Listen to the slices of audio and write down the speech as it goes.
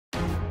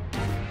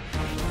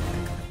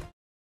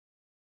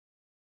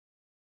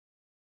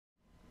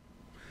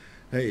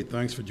Hey,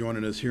 thanks for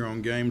joining us here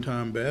on Game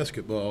Time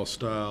Basketball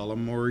Style.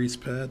 I'm Maurice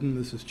Patton.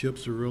 This is Chip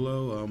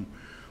Cirillo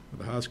with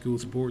the high school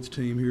sports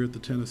team here at the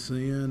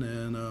Tennessean.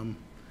 And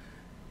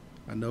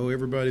I know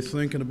everybody's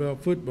thinking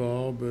about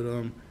football,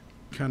 but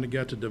kind of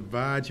got to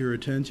divide your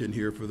attention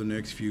here for the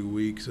next few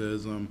weeks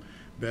as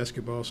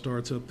basketball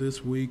starts up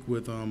this week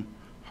with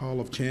Hall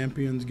of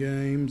Champions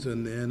games,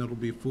 and then it'll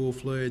be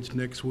full-fledged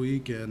next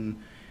week. And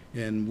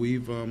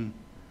we've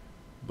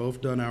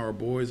both done our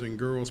boys and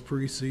girls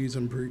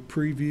preseason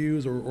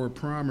previews or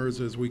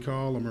primers, as we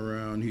call them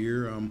around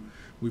here.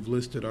 We've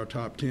listed our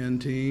top 10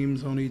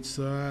 teams on each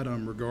side,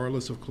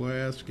 regardless of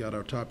class. Got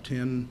our top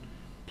 10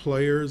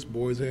 players,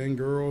 boys and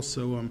girls.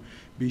 So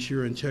be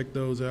sure and check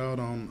those out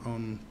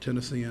on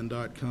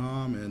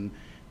Tennessean.com. And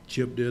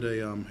Chip did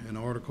an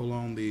article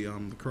on the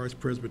Christ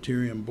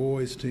Presbyterian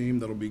boys team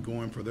that'll be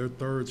going for their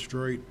third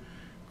straight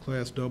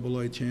Class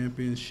AA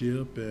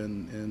championship,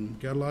 and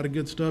got a lot of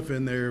good stuff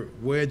in there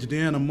wedged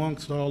in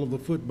amongst all of the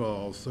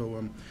footballs.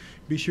 So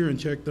be sure and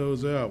check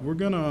those out. We're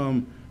going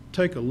to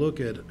take a look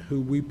at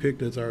who we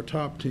picked as our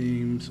top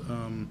teams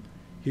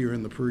here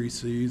in the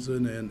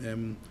preseason,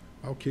 and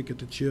I'll kick it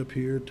to Chip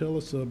here. Tell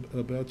us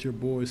about your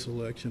boys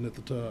selection at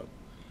the top.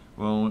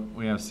 Well,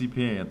 we have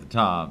CPA at the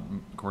top.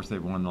 Of course,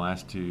 they've won the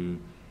last two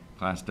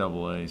Class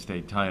AA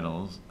state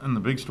titles, and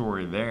the big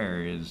story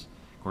there is,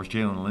 of course,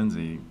 Jalen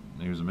Lindsey.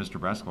 He was a Mr.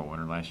 Basketball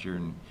winner last year,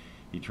 and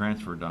he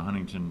transferred to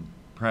Huntington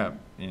Prep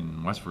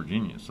in West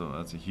Virginia, so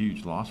that's a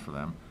huge loss for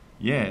them.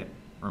 Yet,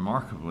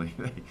 remarkably,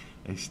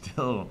 they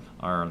still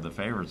are the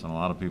favorites in a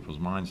lot of people's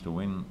minds to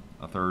win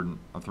a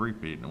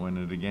three-peat and win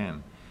it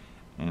again.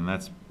 And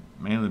that's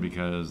mainly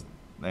because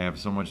they have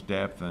so much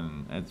depth,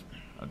 and it's,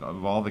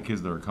 of all the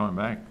kids that are coming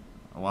back,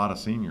 a lot of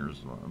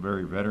seniors, a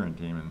very veteran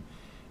team. And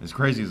as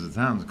crazy as it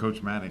sounds,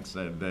 Coach Maddox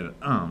said that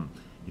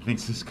he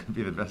thinks this could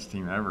be the best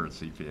team ever at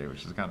CPA,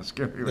 which is kind of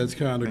scary. That's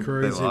kind of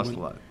crazy. They lost a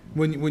lot.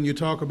 When you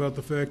talk about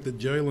the fact that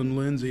Jalen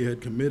Lindsey had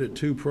committed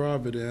to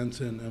Providence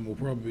and will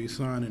probably be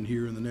signing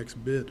here in the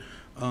next bit,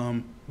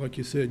 like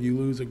you said, you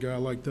lose a guy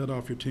like that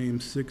off your team,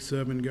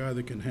 6'7" guy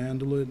that can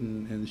handle it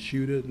and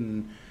shoot it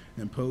and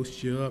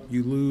post you up.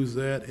 You lose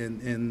that,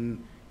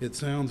 and it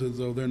sounds as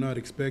though they're not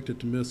expected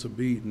to miss a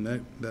beat, and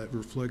that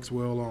reflects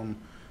well on,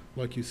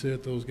 like you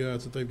said, those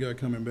guys that they've got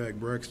coming back,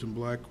 Braxton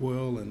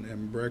Blackwell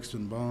and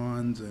Braxton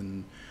Bonds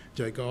and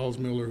Jake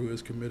Allsmiller, who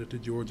is committed to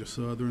Georgia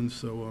Southern.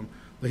 So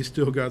they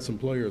still got some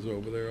players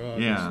over there,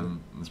 obviously. Yeah,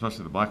 and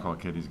especially the Blackwell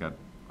kid. He's got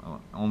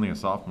only a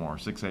sophomore,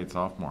 6'8"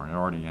 sophomore. He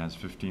already has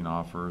 15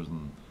 offers,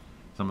 and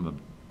some of the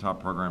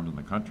top programs in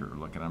the country are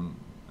looking at him.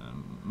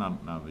 And none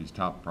of these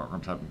top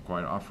programs haven't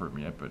quite offered him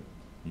yet, but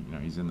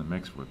he's in the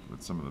mix with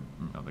some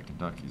of the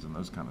Kentuckys and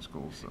those kind of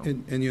schools. So.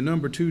 And your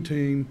number 2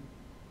 team.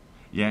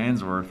 Yeah,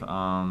 Ainsworth.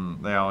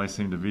 They always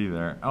seem to be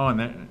there. Oh,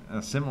 and a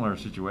similar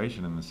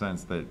situation in the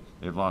sense that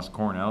they've lost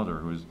Corn Elder,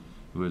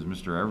 who is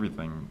Mr.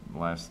 Everything the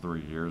last 3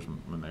 years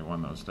when they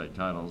won those state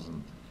titles,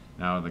 and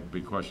now the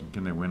big question: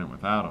 can they win it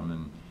without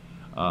him?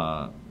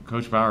 And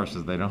Coach Bauer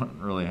says they don't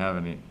really have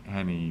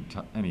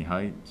any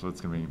height, so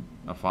it's going to be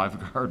a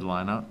 5-guard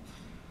lineup.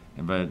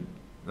 But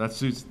that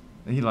suits.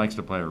 He likes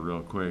to play a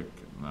real quick,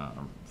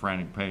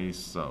 frantic pace,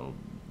 so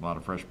a lot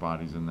of fresh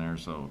bodies in there.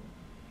 So.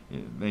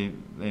 They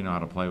know how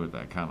to play with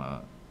that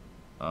kind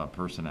of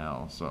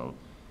personnel. So,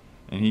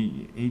 and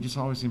he just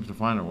always seems to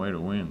find a way to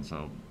win.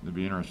 So it'd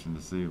be interesting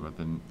to see what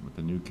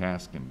the new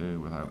cast can do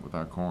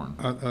without Corn.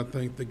 I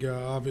think the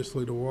guy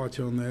obviously to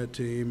watch on that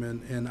team,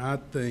 and I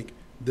think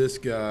this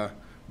guy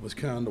was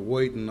kind of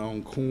waiting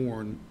on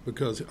Corn,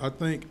 because I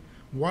think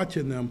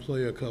watching them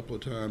play a couple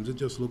of times, it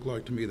just looked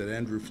like to me that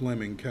Andrew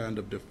Fleming kind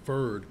of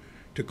deferred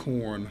to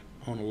Corn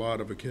on a lot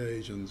of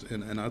occasions,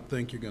 and I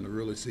think you're going to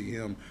really see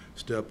him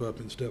step up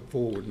and step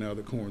forward now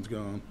that Corn's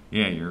gone.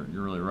 Yeah, you're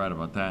really right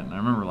about that. And I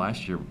remember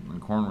last year when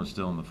Corn was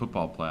still in the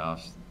football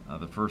playoffs,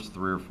 the first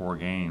 3 or 4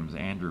 games,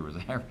 Andrew was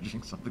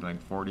averaging something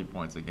like 40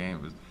 points a game.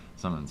 It was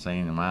some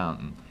insane amount.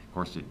 And of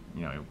course,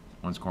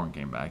 once Corn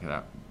came back,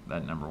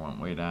 that number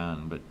went way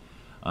down. But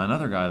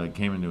another guy that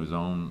came into his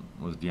own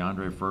was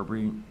DeAndre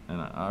Furby,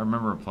 and I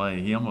remember a play.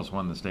 He almost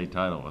won the state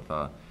title with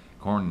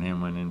Corn and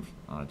him went in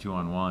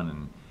 2-on-1,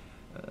 and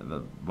the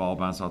ball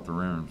bounced off the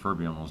rim, and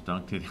Furby almost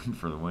dunked it in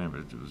for the win, but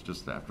it was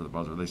just after the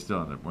buzzer. They still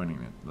ended up winning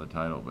the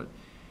title, but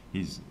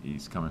he's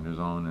coming to his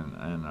own,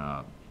 and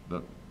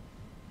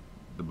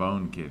the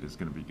Bone kid is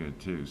going to be good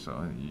too. So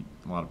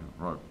a lot of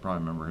people probably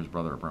remember his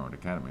brother at Brentwood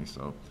Academy.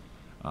 So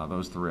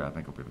those 3, I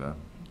think, will be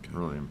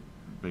really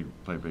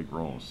play big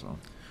roles. So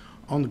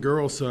on the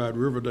girls' side,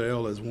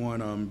 Riverdale has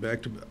won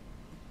back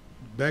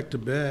to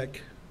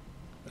back.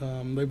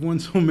 They've won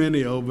so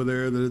many over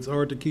there that it's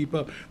hard to keep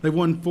up. They've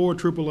won 4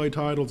 AAA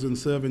titles in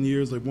 7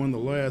 years. They've won the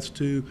last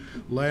 2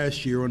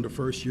 last year under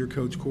first-year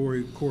coach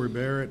Corey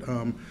Barrett.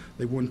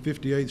 They've won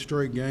 58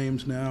 straight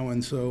games now,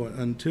 and so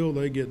until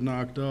they get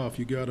knocked off,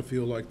 you got to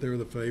feel like they're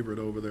the favorite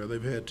over there.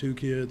 They've had 2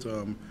 kids,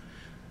 and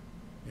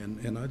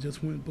I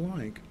just went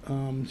blank.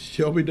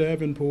 Shelby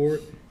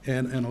Davenport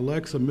and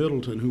Alexa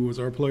Middleton, who was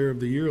our Player of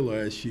the Year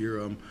last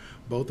year,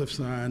 both have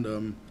signed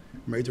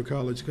major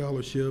college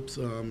scholarships.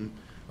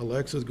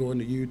 Alexa's going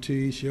to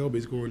UT,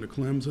 Shelby's going to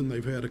Clemson.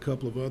 They've had a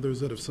couple of others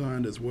that have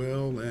signed as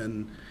well,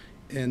 and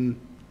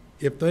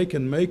if they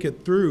can make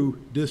it through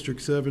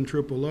District 7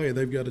 AAA,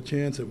 they've got a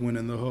chance at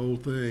winning the whole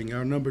thing.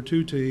 Our number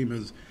 2 team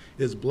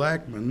is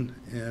Blackman,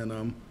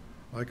 and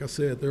like I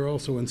said, they're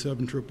also in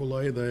 7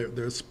 AAA.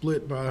 They're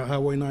split by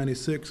Highway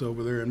 96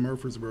 over there in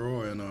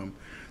Murfreesboro, and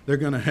they're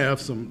going to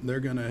have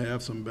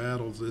some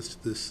battles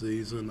this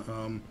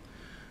season.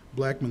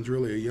 Blackman's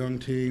really a young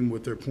team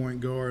with their point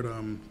guard,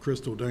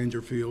 Crystal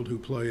Dangerfield, who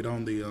played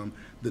on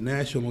the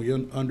national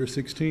under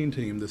 16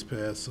 team this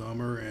past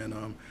summer,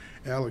 and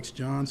Alex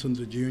Johnson's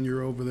a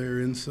junior over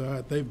there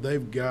inside.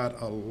 They've got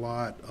a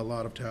lot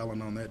of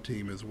talent on that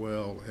team as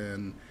well,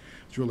 and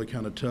it's really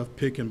kind of tough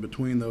picking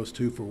between those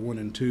two for 1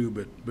 and 2.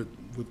 But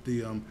with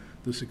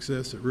the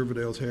success that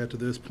Riverdale's had to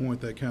this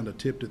point, that kind of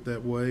tipped it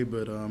that way.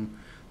 But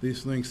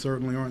these things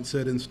certainly aren't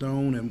set in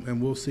stone,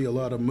 and we'll see a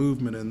lot of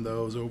movement in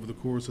those over the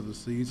course of the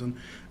season.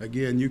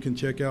 Again, you can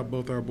check out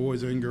both our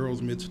boys and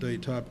girls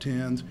mid-state top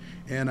 10s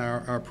and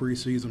our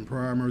preseason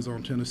primers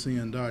on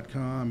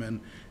Tennessean.com,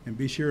 and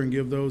be sure and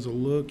give those a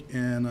look,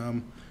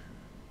 and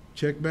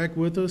check back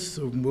with us.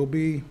 We'll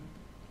be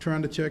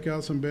trying to check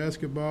out some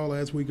basketball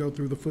as we go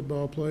through the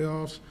football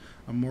playoffs.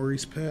 I'm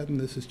Maurice Patton.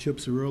 This is Chip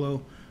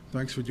Cirillo.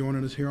 Thanks for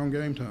joining us here on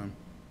Game Time.